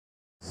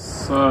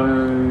So,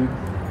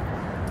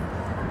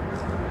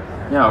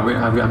 yeah,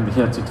 I'm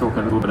here to talk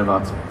a little bit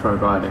about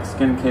probiotic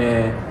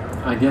skincare.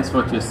 I guess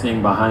what you're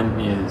seeing behind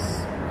me is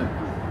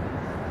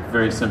a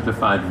very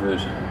simplified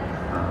version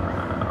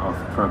of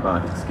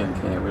probiotic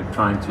skincare. We're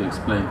trying to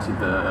explain to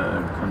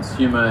the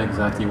consumer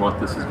exactly what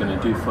this is going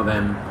to do for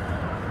them.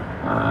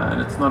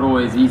 And it's not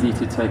always easy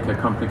to take a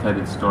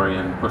complicated story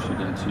and push it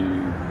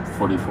into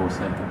 44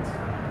 seconds.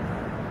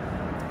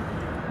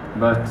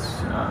 But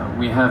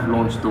we have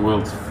launched the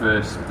world's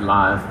first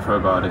live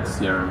probiotic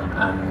serum,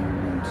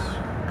 and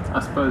I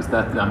suppose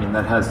that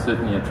has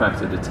certainly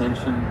attracted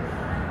attention,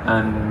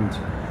 and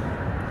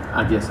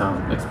I guess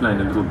I'll explain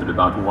a little bit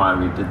about why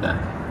we did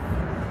that.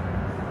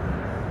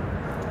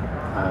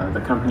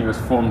 The company was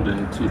formed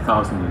in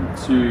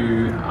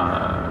 2002.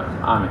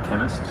 I'm a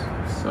chemist,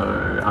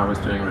 so I was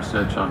doing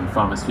research on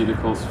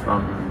pharmaceuticals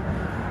from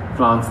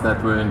plants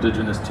that were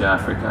indigenous to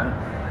Africa,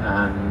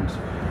 and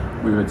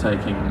we were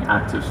taking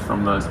actives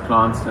from those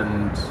plants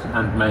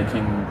and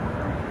making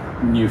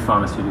new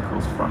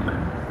pharmaceuticals from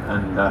them.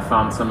 And I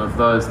found some of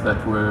those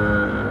that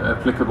were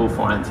applicable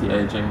for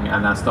anti-aging,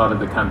 and I started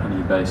the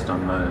company based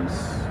on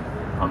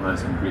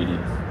those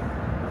ingredients.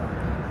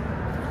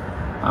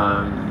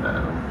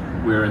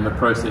 We're in the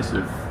process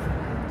of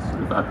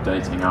sort of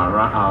updating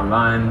our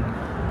line,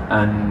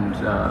 and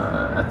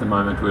at the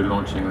moment we're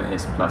launching the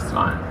Esse Plus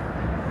line.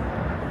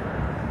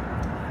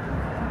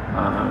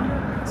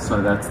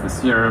 So that's the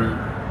serum,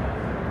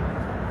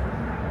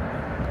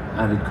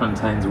 and it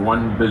contains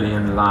 1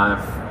 billion live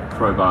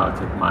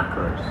probiotic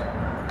microbes.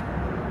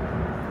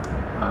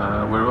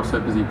 We're also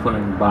busy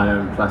pulling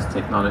Biome Plus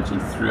technology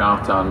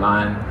throughout our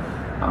line.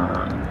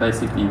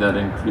 Basically that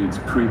includes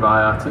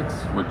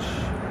prebiotics, which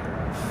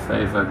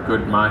favor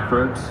good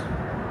microbes,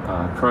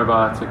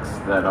 probiotics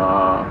that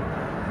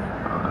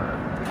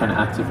can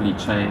actively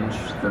change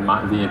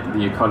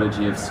the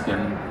ecology of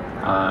skin,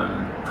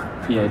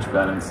 pH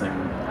balancing,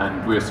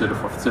 and we're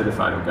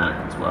certified organic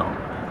as well.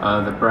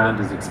 The brand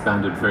has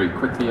expanded very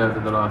quickly over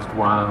the last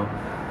while,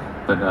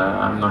 but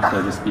I'm not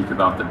here to speak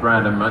about the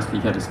brand. I'm mostly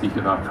here to speak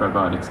about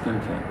probiotic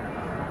skincare.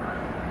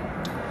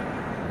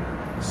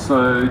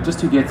 So just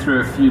to get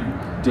through a few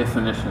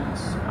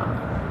definitions,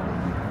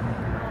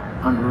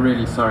 I'm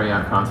really sorry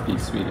I can't speak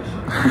Swedish.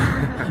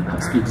 I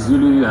speak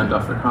Zulu and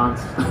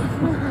Afrikaans.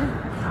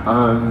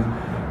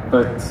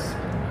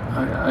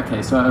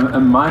 Okay, so a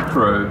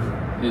microbe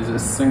is a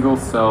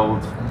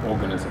single-celled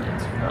organism.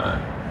 It's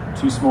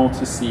too small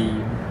to see,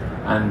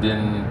 and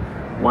in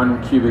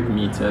 1 cubic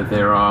meter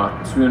there are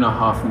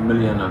 2.5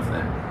 million of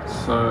them.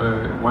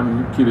 So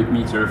 1 cubic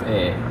meter of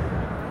air.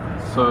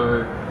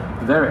 So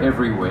they're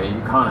everywhere,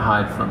 you can't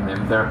hide from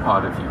them, they're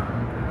part of you.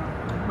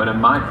 But a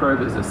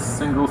microbe is a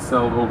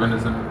single-celled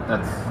organism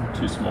that's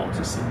too small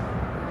to see.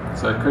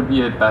 So it could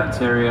be a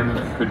bacterium,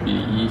 it could be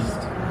yeast,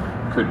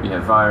 it could be a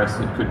virus,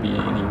 it could be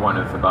any one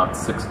of about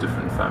 6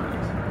 different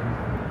families.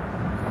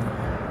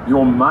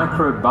 Your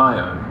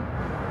microbiome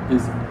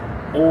is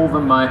all the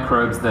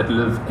microbes that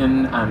live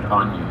in and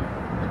on you.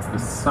 It's the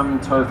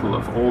sum total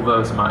of all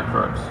those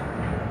microbes.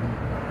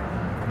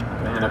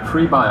 And a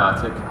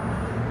prebiotic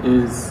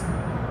is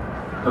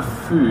a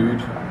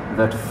food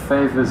that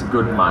favors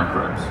good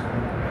microbes.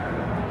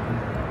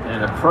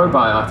 And a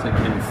probiotic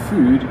in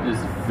food is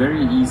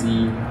very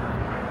easy.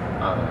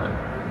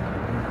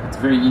 It's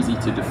very easy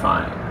to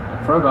define.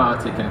 A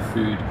probiotic in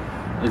food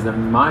is a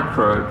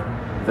microbe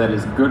that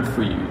is good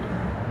for you,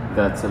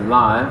 that's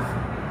alive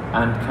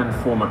and can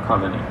form a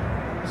colony.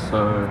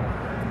 So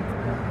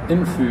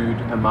in food,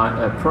 a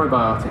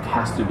probiotic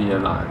has to be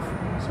alive.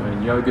 So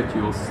in yogurt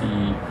you will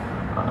see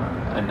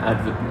an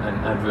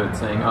advert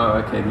saying, oh,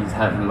 okay, these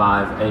have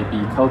live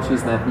AB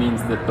cultures. That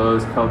means that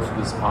those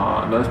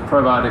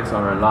probiotics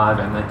are alive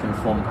and they can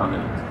form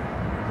colonies.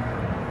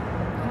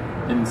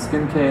 In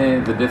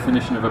skincare, the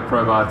definition of a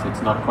probiotic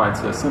is not quite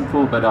so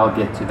simple, but I'll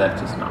get to that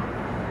just now.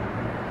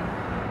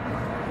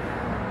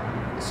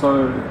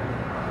 So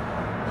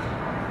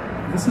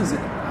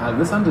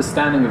this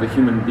understanding of a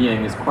human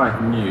being is quite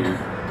new.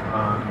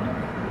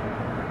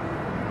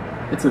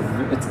 It's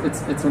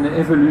an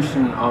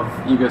evolution of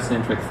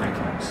egocentric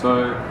thinking.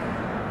 So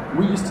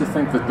we used to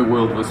think that the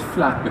world was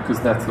flat because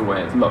that's the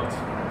way it looked,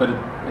 but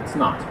it's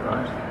not,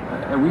 right?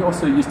 And we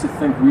also used to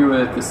think we were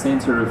at the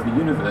center of the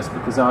universe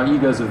because our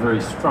egos are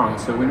very strong.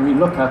 So when we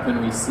look up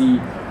and we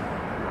see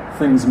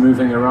things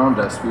moving around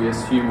us, we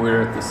assume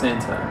we're at the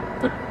center,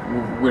 but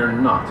we're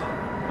not.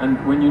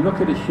 And when you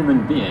look at a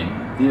human being,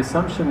 the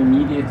assumption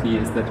immediately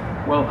is that,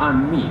 well,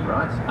 I'm me,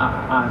 right?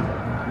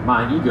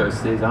 My ego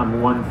says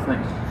I'm one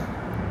thing.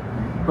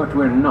 But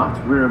we're not.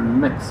 We're a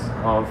mix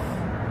of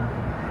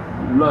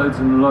loads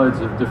and loads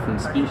of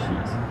different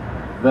species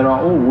that are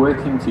all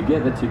working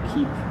together to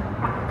keep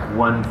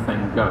one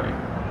thing going.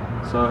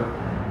 So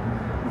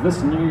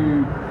this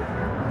new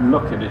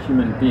look at a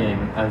human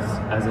being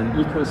as an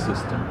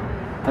ecosystem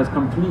has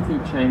completely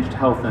changed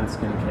health and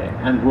skincare,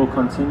 and will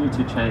continue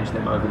to change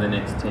them over the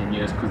next 10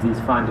 years because these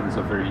findings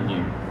are very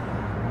new.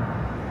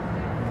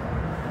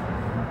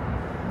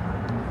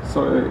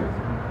 So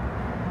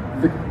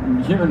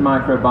Human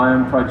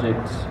Microbiome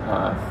Project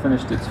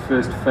finished its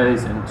first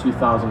phase in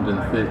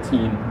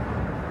 2013,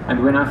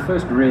 and when I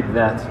first read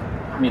that,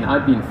 I mean,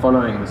 I'd been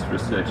following this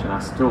research and I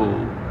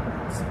still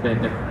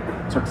it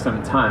took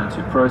some time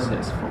to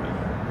process for me.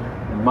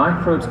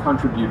 Microbes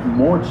contribute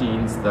more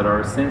genes that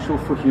are essential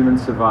for human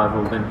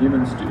survival than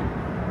humans do.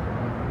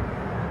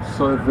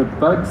 So the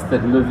bugs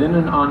that live in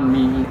and on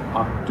me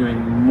are doing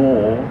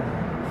more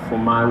for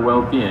my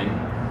well-being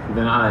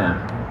than I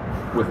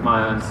am with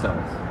my own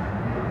cells.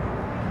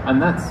 And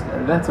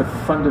that's a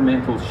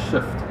fundamental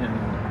shift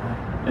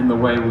in the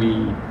way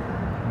we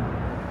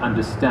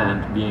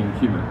understand being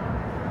human.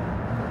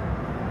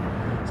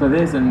 So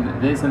there's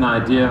an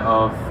idea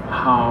of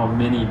how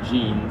many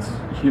genes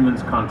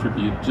humans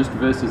contribute just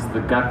versus the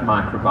gut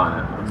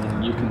microbiome. I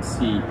mean, you can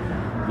see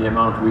the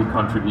amount we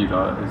contribute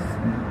is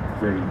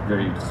very,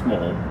 very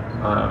small.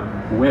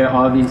 Where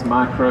are these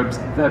microbes?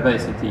 They're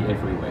basically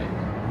everywhere.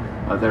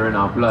 They're in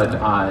our blood,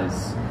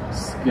 eyes,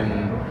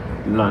 skin,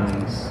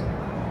 lungs.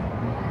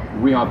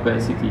 We are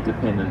basically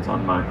dependent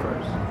on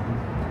microbes.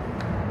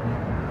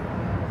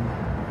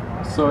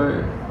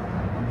 So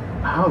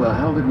how the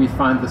hell did we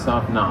find this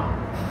out now?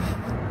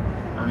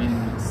 I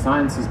mean,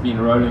 science has been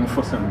rolling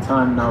for some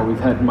time now. We've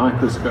had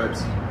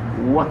microscopes.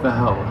 What the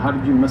hell? How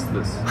did you miss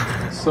this?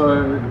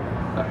 So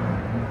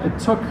it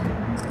took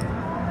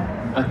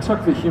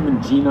the Human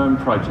Genome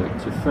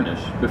Project to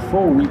finish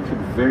before we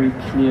could very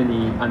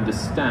clearly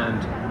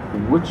understand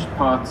which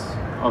parts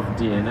of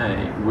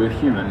DNA were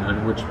human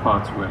and which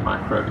parts were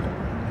microbial.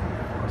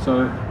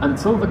 So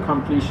until the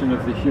completion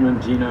of the Human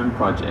Genome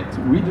Project,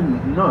 we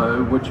didn't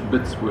know which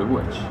bits were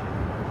which.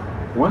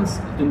 Once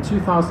in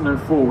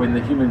 2004, when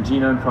the Human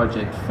Genome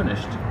Project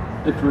finished,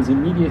 it was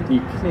immediately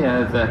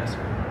clear that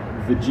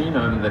the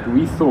genome that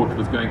we thought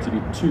was going to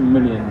be 2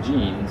 million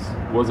genes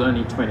was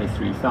only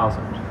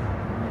 23,000.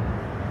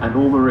 And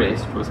all the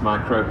rest was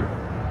microbial.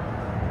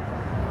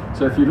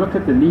 So if you look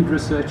at the lead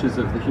researchers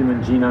of the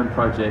Human Genome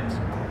Project,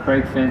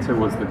 Craig Fenter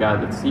was the guy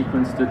that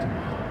sequenced it.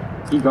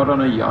 He got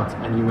on a yacht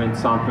and he went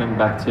sampling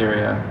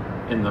bacteria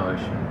in the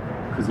ocean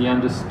because he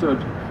understood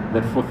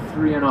that for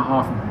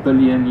 3.5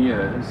 billion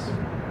years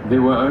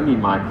there were only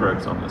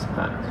microbes on this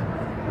planet.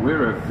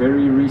 We're a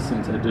very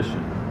recent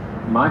addition.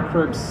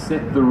 Microbes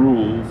set the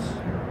rules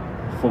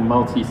for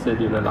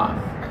multicellular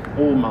life,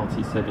 all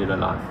multicellular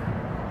life.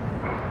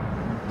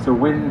 So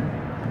when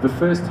the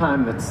first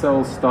time that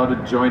cells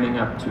started joining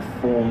up to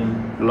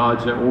form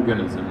larger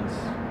organisms,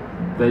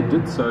 they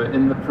did so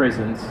in the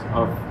presence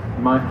of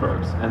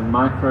microbes, and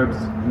microbes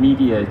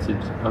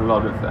mediated a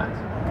lot of that.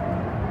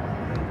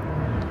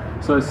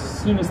 So as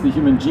soon as the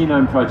Human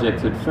Genome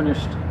Project had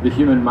finished, the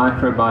human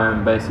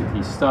microbiome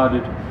basically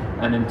started,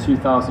 and in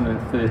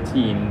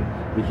 2013,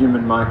 the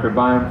Human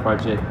Microbiome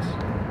Project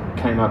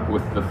came up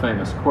with the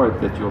famous quote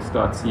that you'll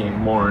start seeing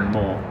more and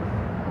more.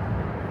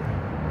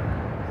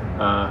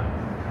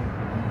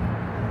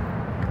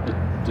 It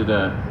did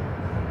a...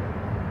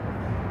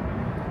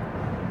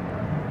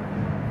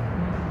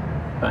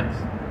 Thanks.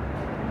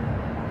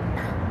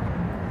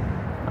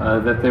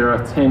 That there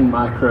are 10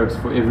 microbes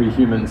for every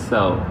human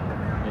cell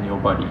in your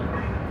body.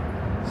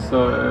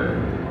 So,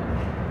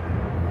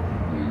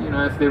 you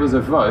know, if there was a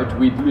vote,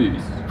 we'd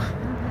lose.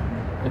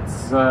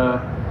 It's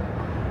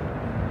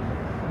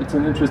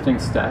an interesting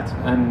stat,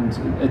 and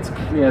it's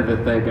clear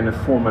that they're going to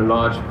form a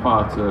large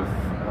part of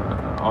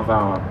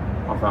our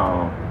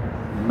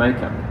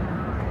makeup.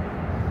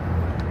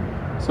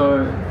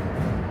 So,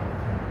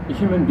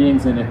 human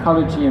beings in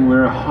ecology, and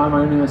we're a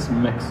harmonious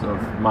mix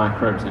of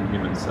microbes and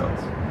human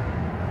cells.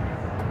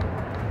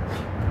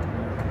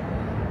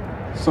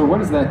 So what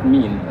does that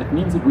mean? It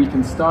means that we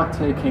can start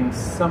taking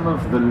some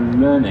of the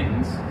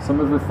learnings, some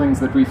of the things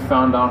that we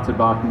found out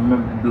about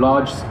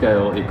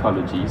large-scale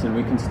ecologies, and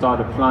we can start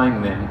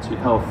applying them to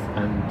health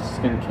and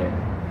skincare.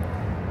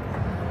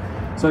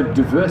 So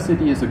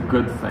diversity is a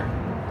good thing.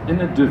 In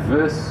a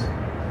diverse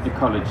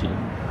ecology,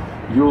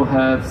 you'll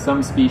have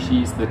some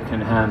species that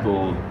can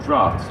handle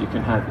droughts. You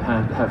can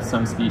have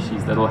some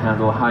species that will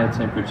handle higher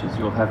temperatures.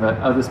 You'll have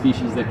other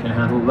species that can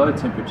handle low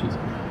temperatures.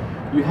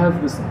 You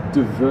have this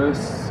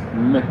diverse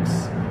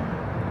mix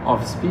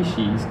of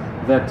species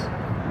that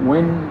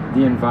when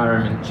the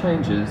environment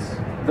changes,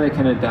 they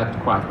can adapt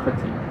quite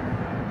quickly.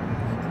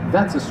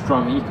 That's a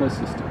strong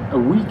ecosystem. A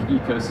weak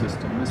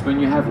ecosystem is when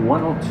you have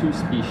one or two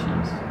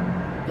species.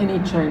 Any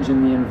change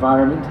in the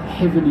environment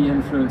heavily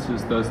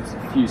influences those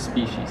few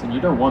species, and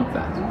you don't want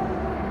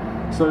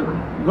that. So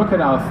look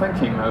at our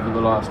thinking over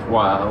the last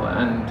while,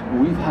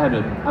 and we've had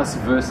an us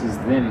versus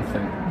them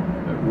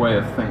way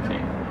of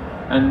thinking.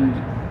 And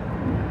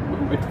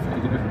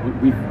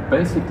we've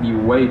basically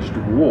waged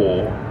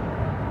war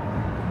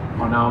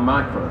on our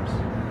microbes.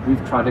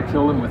 We've tried to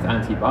kill them with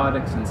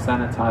antibiotics and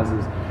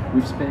sanitizers.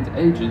 We've spent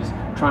ages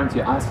trying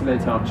to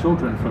isolate our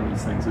children from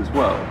these things as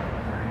well.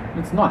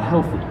 It's not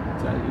healthy.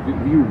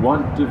 You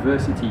want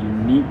diversity, you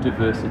need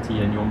diversity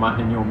in your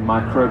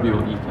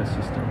microbial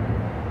ecosystem.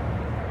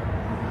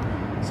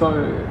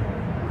 So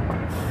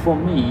for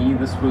me,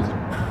 this was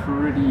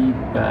pretty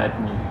bad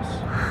news.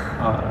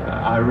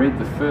 I read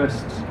the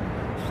first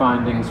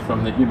findings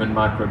from the Human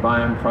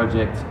Microbiome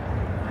Project.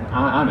 And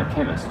I'm a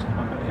chemist.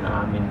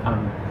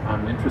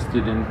 I'm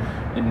interested in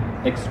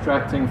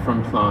extracting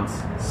from plants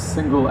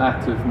single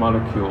active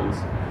molecules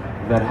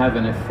that have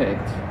an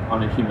effect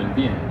on a human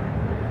being.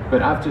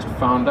 But I've just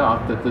found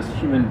out that this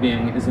human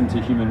being isn't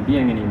a human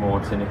being anymore,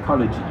 it's an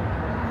ecology.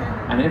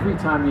 And every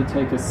time you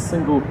take a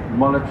single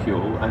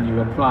molecule and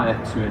you apply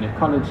it to an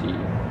ecology,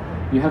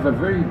 you have a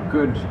very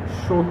good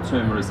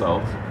short-term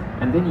result,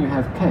 and then you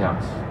have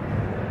chaos.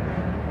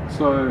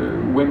 So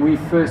when we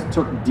first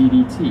took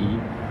DDT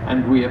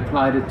and we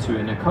applied it to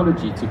an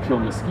ecology to kill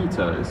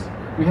mosquitoes,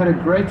 we had a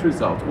great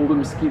result. All the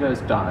mosquitoes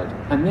died.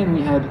 And then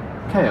we had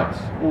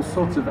chaos, all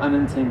sorts of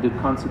unintended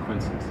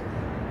consequences.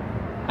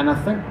 And I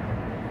think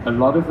a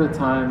lot of the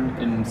time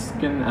in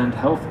skin and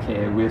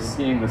healthcare, we're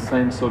seeing the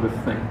same sort of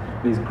thing.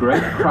 There's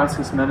great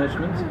crisis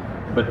management,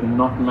 but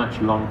not much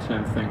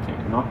long-term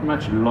thinking, not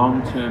much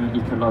long-term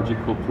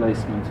ecological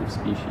placement of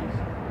species.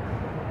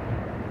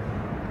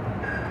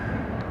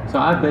 So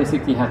I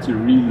basically had to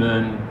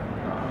relearn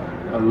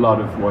a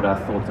lot of what I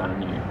thought I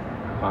knew.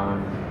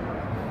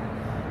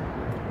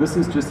 This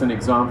is just an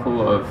example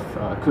of,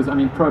 because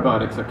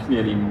probiotics are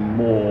clearly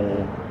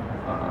more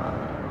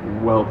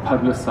well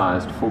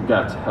publicized for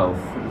gut health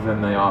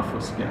than they are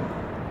for skin.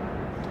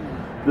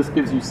 This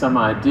gives you some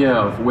idea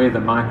of where the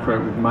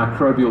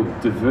microbial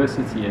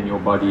diversity in your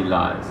body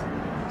lies.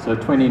 So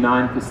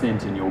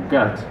 29% in your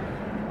gut,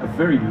 a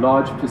very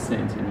large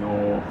percent in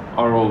your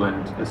oral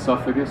and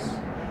esophagus,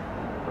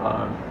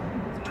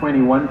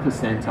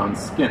 21% on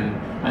skin,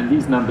 and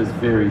these numbers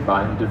vary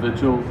by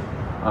individual.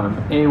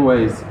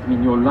 Airways,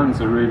 your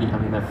lungs are really,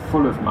 they're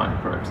full of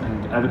microbes,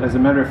 and as a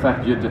matter of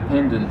fact, you're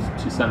dependent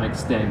to some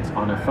extent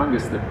on a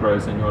fungus that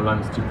grows in your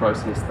lungs to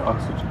process the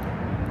oxygen.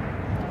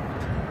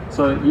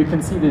 So you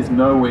can see there's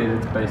nowhere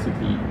that's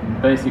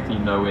basically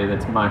nowhere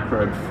that's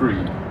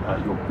microbe-free.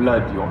 Your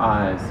blood, your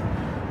eyes.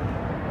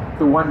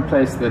 The one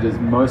place that is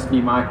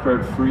mostly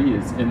microbe-free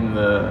is in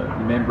the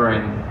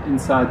membrane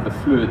inside the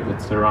fluid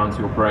that surrounds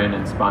your brain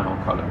and spinal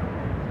column.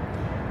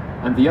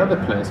 And the other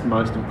place,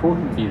 most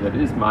importantly, that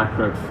is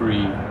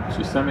microbe-free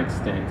to some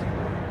extent,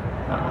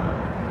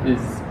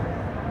 is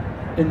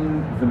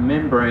in the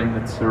membrane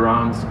that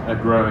surrounds a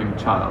growing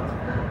child.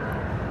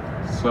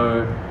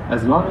 So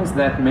as long as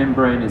that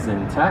membrane is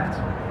intact,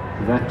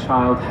 that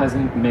child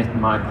hasn't met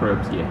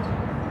microbes yet.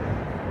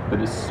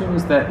 But as soon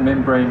as that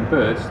membrane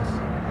bursts,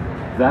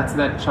 that's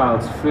that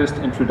child's first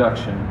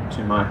introduction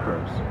to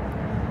microbes.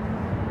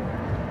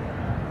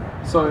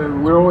 So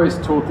we're always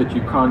taught that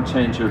you can't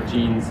change your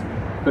genes,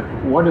 but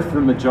what if the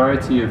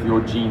majority of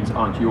your genes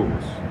aren't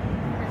yours?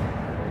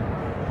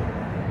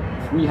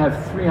 If we have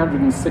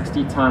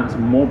 360 times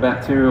more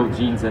bacterial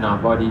genes in our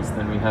bodies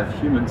than we have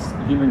human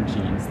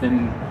genes,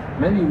 then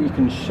maybe we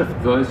can shift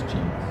those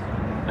genes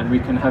and we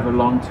can have a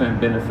long-term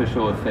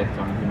beneficial effect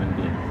on a human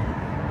being.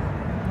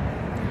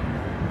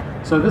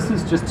 So this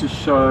is just to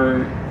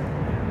show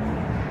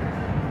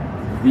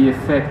the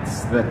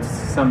effects that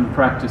some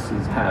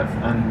practices have,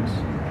 and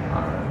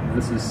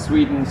this is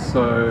Sweden,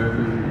 so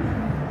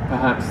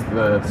perhaps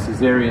the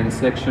cesarean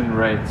section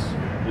rate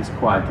is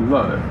quite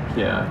low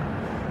here,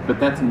 but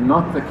that's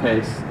not the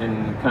case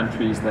in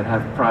countries that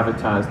have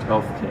privatized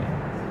healthcare.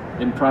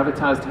 In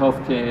privatized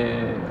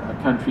healthcare,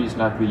 countries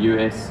like the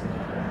US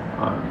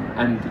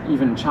and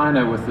even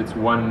China with its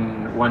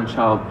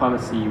one-child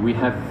policy, we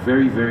have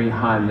very, very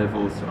high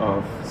levels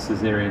of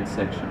cesarean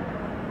section.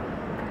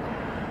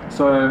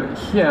 So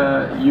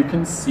here you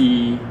can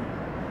see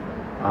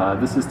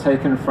this is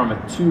taken from a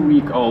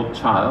 2-week-old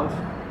child,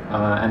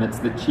 and it's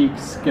the cheek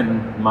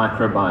skin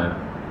microbiome.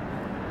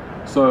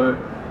 So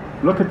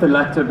look at the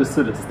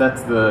lactobacillus,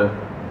 that's the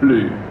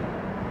blue.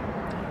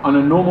 On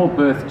a normal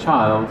birth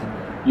child,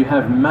 you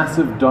have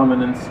massive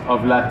dominance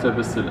of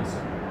lactobacillus.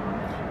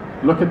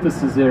 Look at the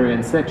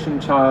cesarean section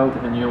child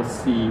and you'll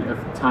see a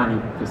tiny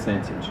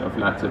percentage of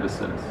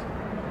lactobacillus.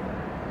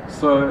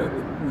 So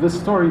the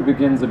story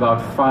begins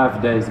about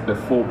 5 days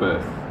before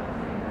birth.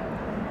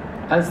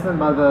 As the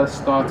mother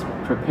starts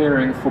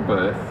preparing for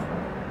birth,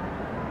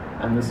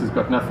 and this has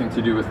got nothing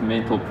to do with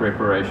mental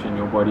preparation,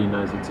 your body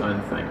knows its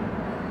own thing.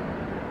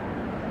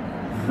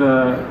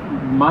 The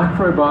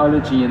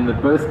microbiology in the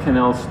birth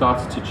canal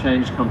starts to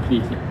change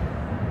completely.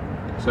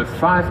 So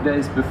 5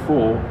 days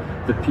before,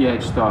 the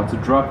pH starts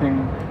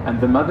dropping and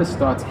the mother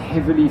starts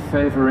heavily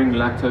favoring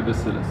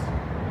lactobacillus.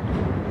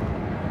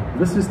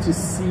 This is to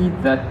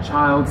seed that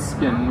child's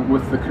skin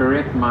with the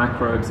correct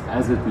microbes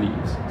as it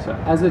leaves. So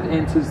as it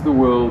enters the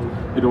world,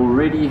 it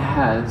already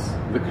has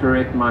the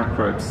correct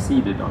microbes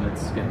seeded on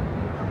its skin.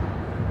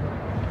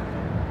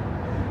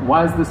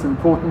 Why is this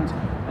important?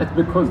 It's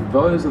because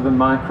those are the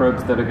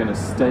microbes that are going to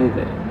stay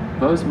there.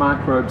 Those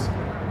microbes,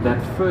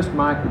 those first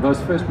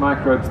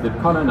microbes that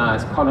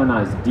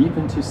colonize deep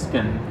into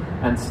skin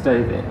and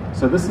stay there.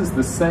 So this is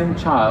the same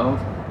child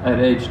at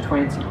age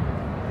 20.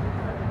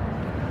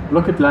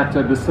 Look at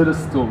lactobacillus,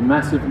 still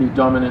massively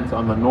dominant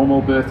on the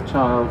normal birth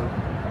child,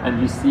 and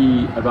you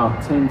see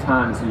about 10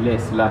 times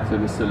less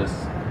lactobacillus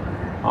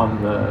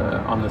on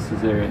the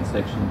cesarean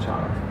section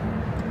child.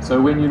 So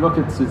when you look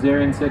at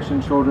cesarean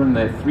section children,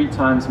 they're 3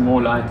 times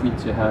more likely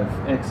to have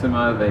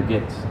eczema, they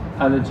get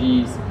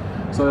allergies.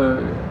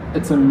 So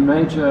it's a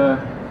major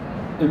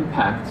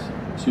impact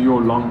to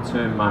your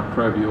long-term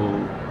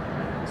microbial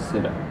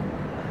setup.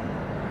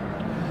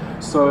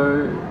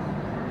 So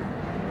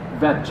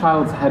that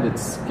child's had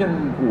its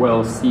skin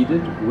well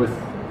seeded with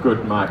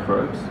good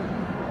microbes.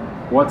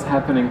 What's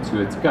happening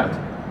to its gut?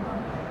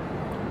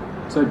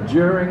 So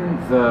during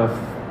the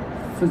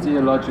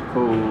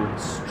physiological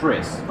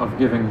stress of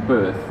giving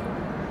birth,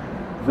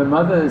 the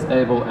mother is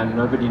able, and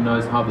nobody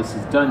knows how this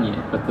is done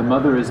yet, but the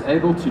mother is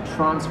able to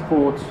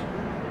transport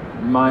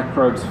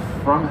microbes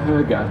from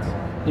her gut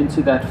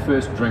into that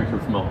first drink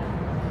of milk.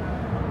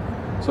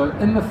 So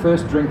in the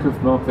first drink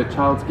of milk, the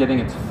child's getting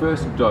its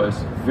first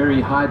dose,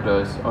 very high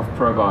dose of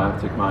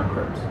probiotic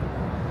microbes.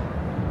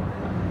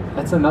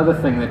 That's another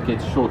thing that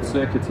gets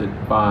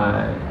short-circuited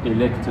by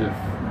elective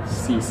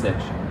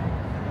C-section.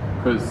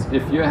 Because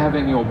if you're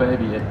having your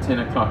baby at 10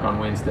 o'clock on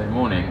Wednesday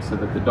morning so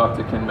that the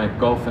doctor can make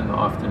golf in the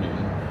afternoon,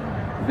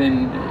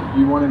 then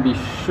you want to be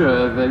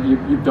sure that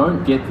you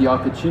don't get the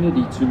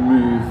opportunity to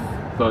move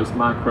those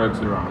microbes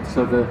around.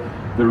 So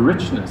the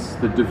richness,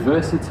 the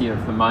diversity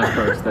of the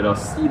microbes that are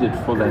seeded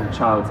for that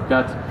child's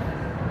gut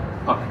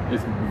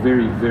is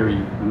very,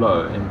 very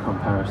low in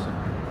comparison.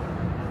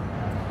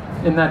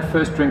 In that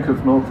first drink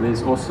of milk,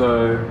 there's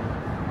also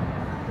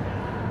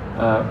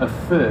a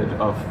third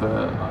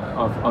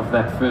of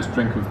that first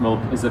drink of milk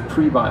is a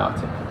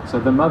prebiotic. So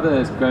the mother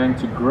is going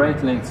to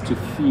great lengths to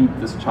feed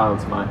this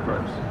child's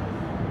microbes.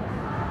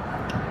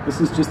 This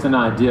is just an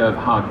idea of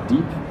how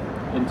deep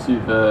into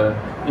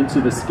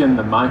the skin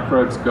the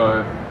microbes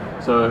go.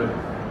 So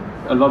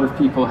a lot of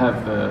people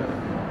have the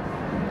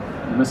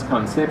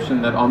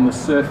misconception that on the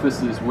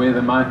surface is where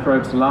the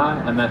microbes lie,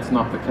 and that's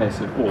not the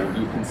case at all.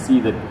 You can see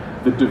that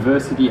the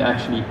diversity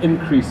actually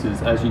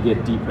increases as you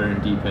get deeper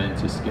and deeper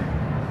into skin.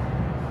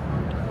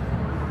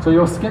 So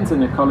your skin's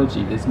an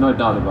ecology, there's no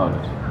doubt about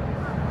it.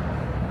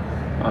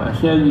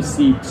 Here you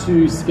see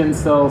 2 skin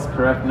cells,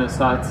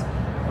 keratinocytes.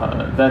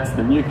 That's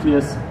the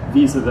nucleus.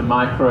 These are the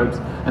microbes,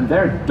 and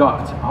they're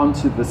docked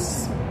onto the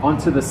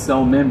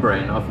cell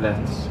membrane of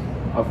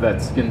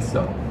that skin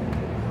cell.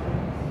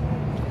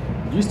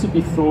 It used to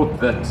be thought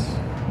that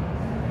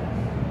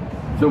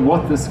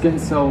what the skin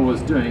cell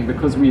was doing,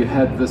 because we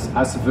had this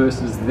us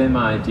versus them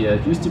idea,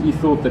 it used to be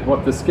thought that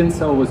what the skin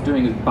cell was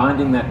doing is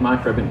binding that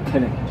microbe and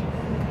killing it.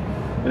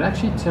 It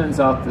actually turns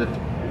out that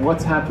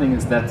what's happening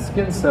is that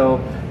skin cell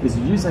is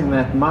using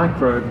that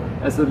microbe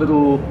as a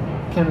little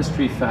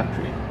chemistry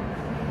factory.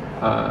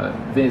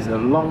 There's a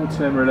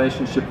long-term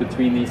relationship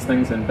between these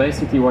things, and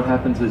basically what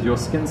happens is your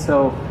skin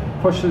cell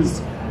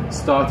pushes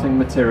starting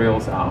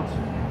materials out.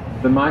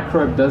 The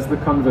microbe does the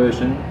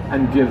conversion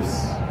and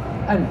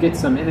gets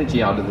some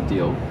energy out of the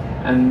deal,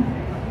 and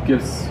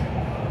gives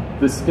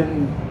the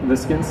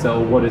skin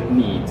cell what it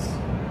needs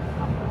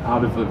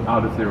out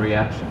of the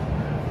reaction.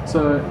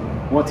 So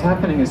what's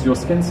happening is your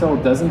skin cell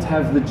doesn't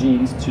have the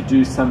genes to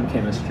do some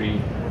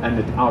chemistry, and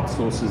it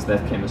outsources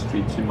that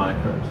chemistry to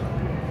microbes.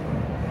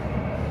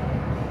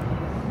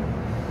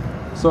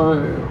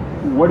 So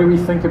what do we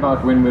think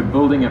about when we're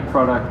building a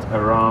product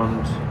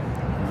around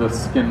the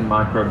skin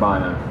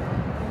microbiome?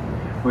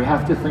 We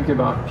have to think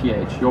about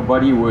pH. Your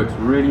body works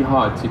really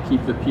hard to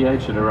keep the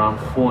pH at around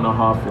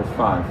 4.5 or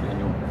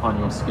 5 on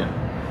your skin.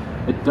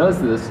 It does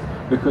this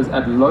because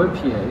at low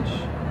pH,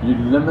 you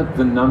limit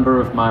the number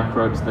of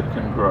microbes that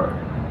can grow.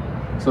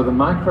 So the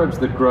microbes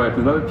that grow at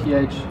low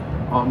pH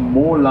are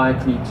more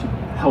likely to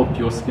help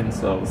your skin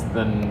cells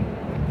than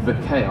the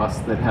chaos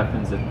that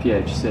happens at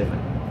pH 7.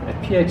 At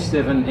pH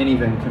 7,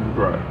 anything can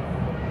grow.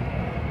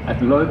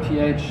 At low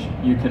pH,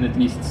 you can at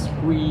least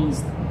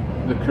squeeze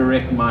the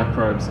correct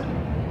microbes in.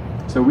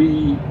 So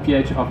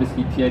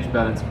obviously pH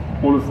balance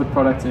all of the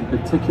products, in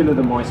particular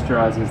the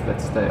moisturizers that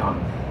stay on.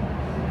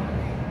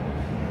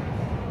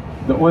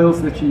 The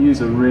oils that you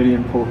use are really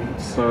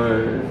important.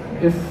 So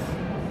if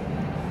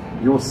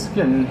your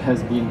skin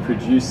has been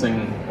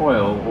producing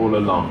oil all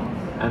along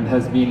and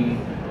has been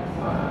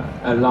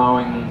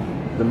allowing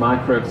the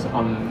microbes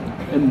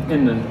in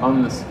and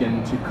on the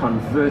skin to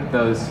convert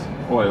those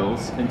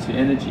oils into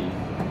energy,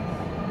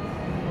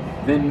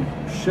 then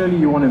surely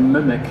you want to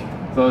mimic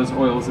those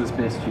oils as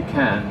best you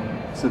can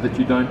so that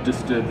you don't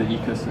disturb the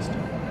ecosystem.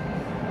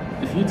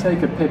 If you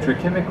take a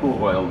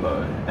petrochemical oil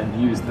though and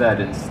use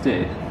that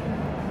instead,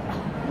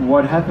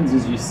 what happens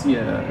is you see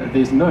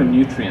there's no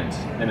nutrient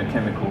in a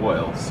chemical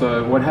oil.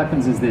 So what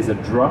happens is there's a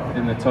drop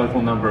in the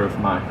total number of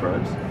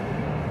microbes.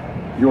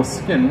 Your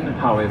skin,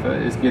 however,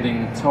 is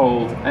getting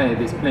told, hey,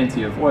 there's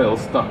plenty of oil,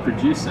 stop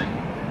producing.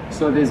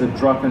 So there's a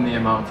drop in the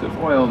amount of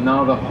oil.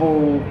 Now the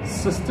whole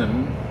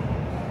system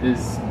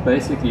is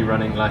basically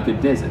running like a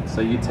desert.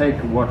 So you take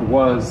what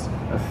was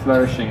a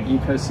flourishing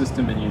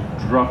ecosystem and you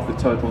drop the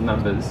total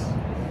numbers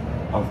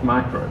of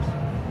microbes.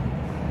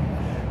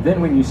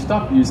 Then when you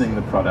stop using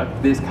the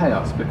product, there's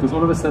chaos, because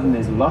all of a sudden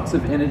there's lots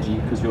of energy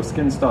because your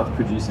skin starts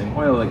producing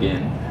oil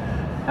again,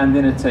 and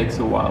then it takes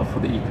a while for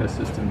the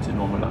ecosystem to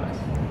normalize.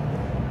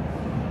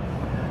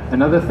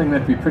 Another thing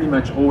that we pretty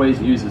much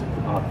always use is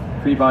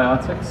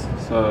prebiotics.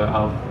 So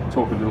I'll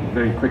talk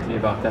very quickly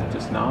about that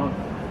just now.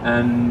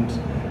 And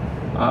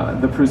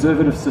the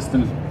preservative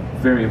system is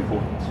very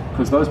important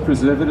because those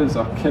preservatives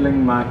are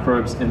killing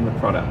microbes in the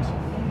product.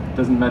 It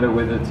doesn't matter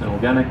whether it's an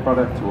organic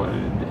product or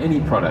any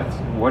product.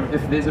 What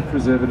if there's a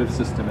preservative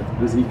system? It's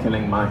busy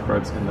killing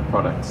microbes in the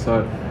product.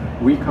 So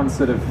we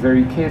consider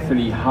very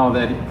carefully how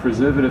that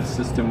preservative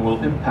system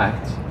will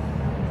impact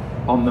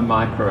on the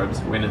microbes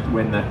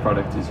when that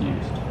product is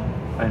used.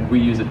 And we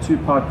use a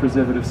 2-part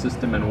preservative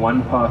system, and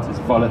 1 part is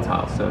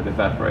volatile, so it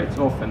evaporates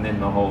off, and then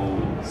the whole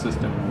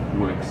system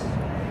works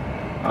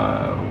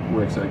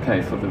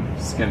okay for the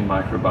skin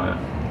microbiome.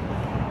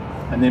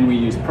 And then we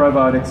use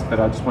probiotics, but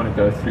I just want to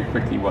go through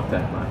quickly what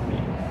that might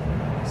mean.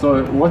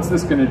 So what's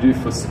this going to do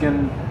for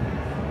skin?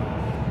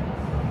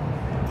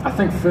 I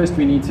think first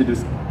we need to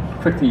just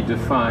quickly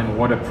define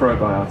what a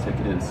probiotic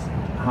is.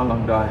 How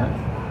long do I have?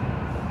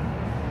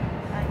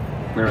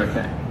 We're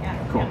okay.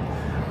 Cool.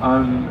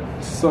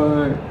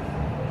 So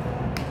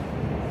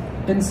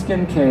in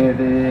skincare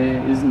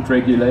there isn't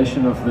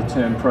regulation of the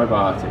term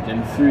probiotic.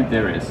 In food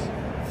there is.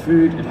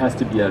 Food, it has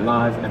to be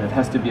alive and it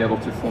has to be able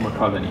to form a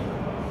colony.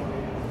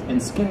 In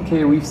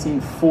skincare we've seen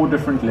 4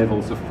 different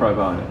levels of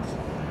probiotics.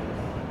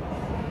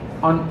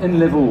 In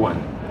level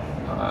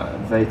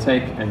 1 they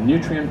take a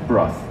nutrient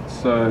broth,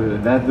 so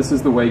this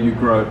is the way you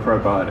grow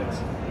probiotics.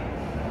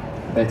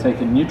 They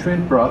take a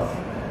nutrient broth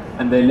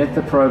and they let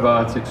the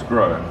probiotics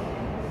grow.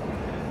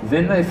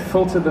 Then they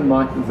filter the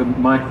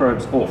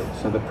microbes off.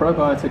 So the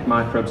probiotic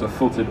microbes are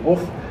filtered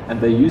off and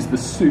they use the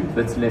soup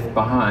that's left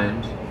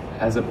behind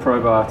as a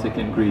probiotic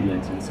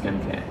ingredient in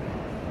skincare.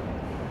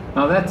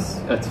 Now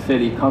that's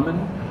fairly common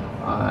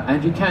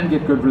and you can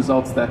get good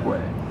results that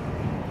way.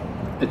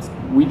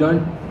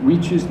 We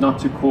choose not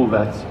to call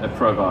that a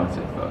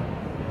probiotic though.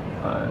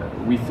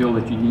 We feel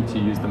that you need to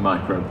use the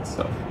microbe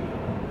itself.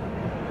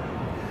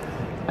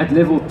 At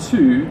level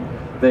 2,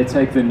 they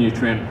take the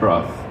nutrient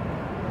broth,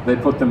 they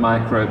put the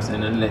microbes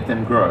in and let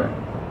them grow.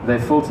 They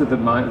filter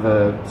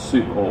the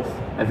soup off,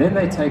 and then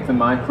they take the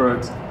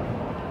microbes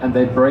and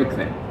they break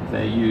them.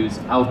 They use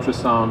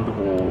ultrasound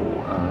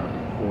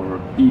or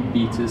bead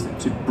beaters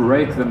to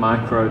break the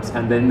microbes,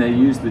 and then they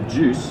use the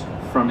juice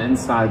from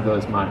inside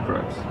those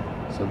microbes,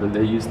 so that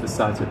they use the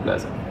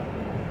cytoplasm.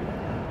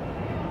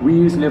 We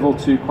use level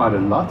 2 quite a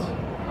lot.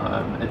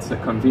 It's a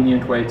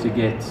convenient way to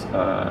get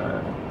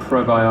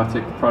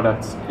probiotic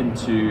products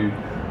into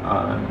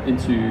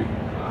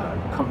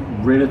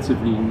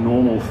relatively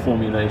normal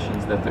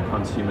formulations that the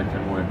consumer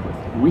can work with.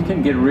 We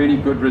can get really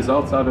good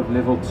results out of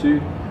level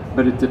 2,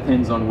 but it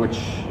depends on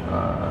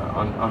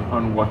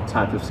on what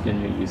type of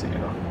skin you're using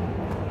it on.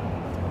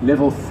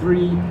 Level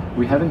 3,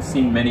 we haven't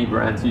seen many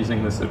brands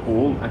using this at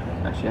all. I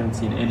actually haven't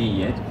seen any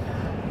yet.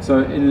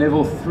 So in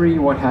level 3,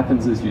 what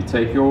happens is you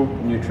take your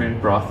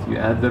nutrient broth, you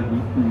add the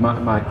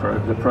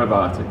microbe, the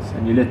probiotics,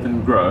 and you let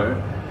them grow,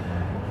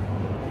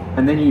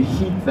 and then you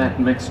heat that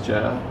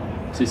mixture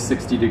to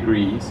 60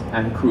 degrees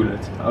and cool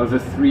it over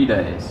 3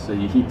 days. So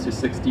you heat to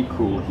 60,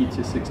 cool, heat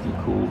to 60,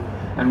 cool,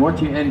 and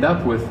what you end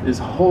up with is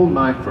whole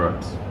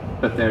microbes,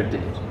 but they're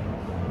dead.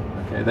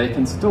 Okay, they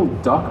can still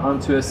dock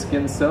onto a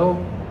skin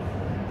cell,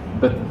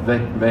 but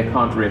they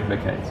can't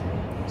replicate.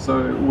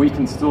 So we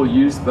can still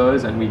use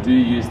those, and we do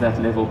use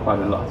that level quite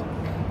a lot.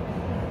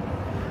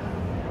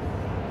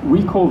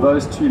 We call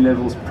those 2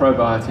 levels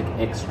probiotic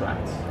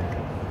extracts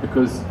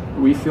because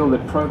we feel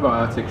that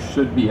probiotics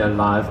should be a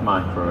live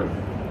microbe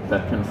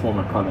that can form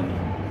a colony.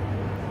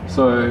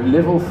 So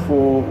level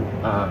 4,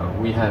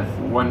 we have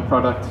one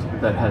product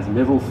that has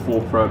level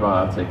 4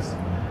 probiotics.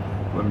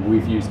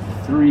 We've used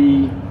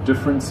 3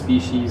 different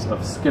species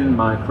of skin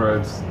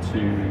microbes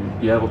to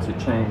be able to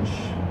change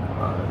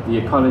the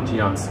ecology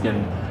on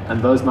skin,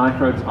 and those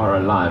microbes are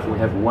alive. We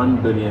have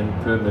 1 billion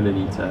per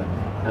milliliter,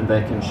 and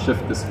they can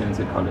shift the skin's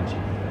ecology.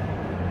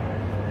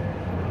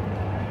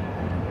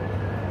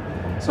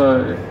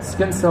 So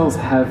skin cells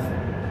have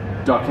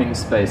docking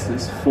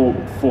spaces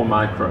for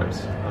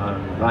microbes.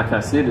 Like I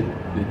said,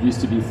 it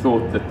used to be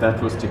thought that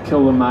that was to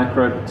kill the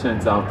microbe. It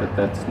turns out that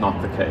that's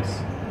not the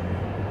case.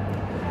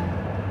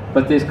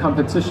 But there's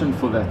competition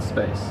for that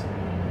space.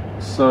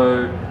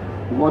 So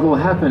what will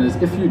happen is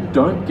if you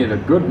don't get a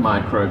good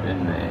microbe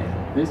in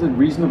there, there's a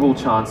reasonable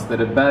chance that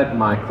a bad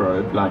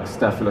microbe like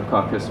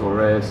Staphylococcus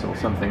aureus or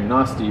something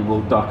nasty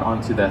will dock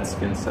onto that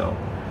skin cell.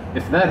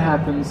 If that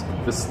happens,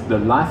 the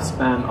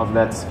lifespan of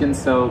that skin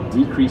cell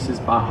decreases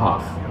by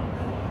half.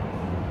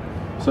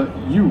 So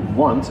you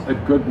want a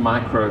good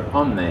microbe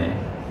on there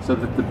so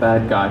that the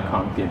bad guy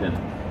can't get in.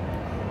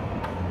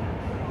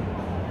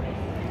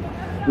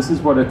 This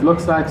is what it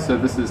looks like. So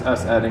this is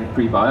us adding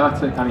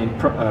probiotic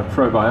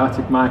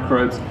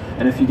microbes.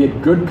 And if you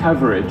get good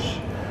coverage,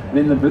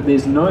 then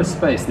there's no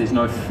space, there's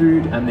no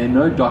food, and there are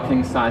no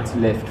docking sites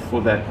left for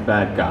that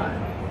bad guy.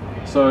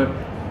 So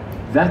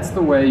that's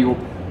the way your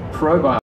probiotic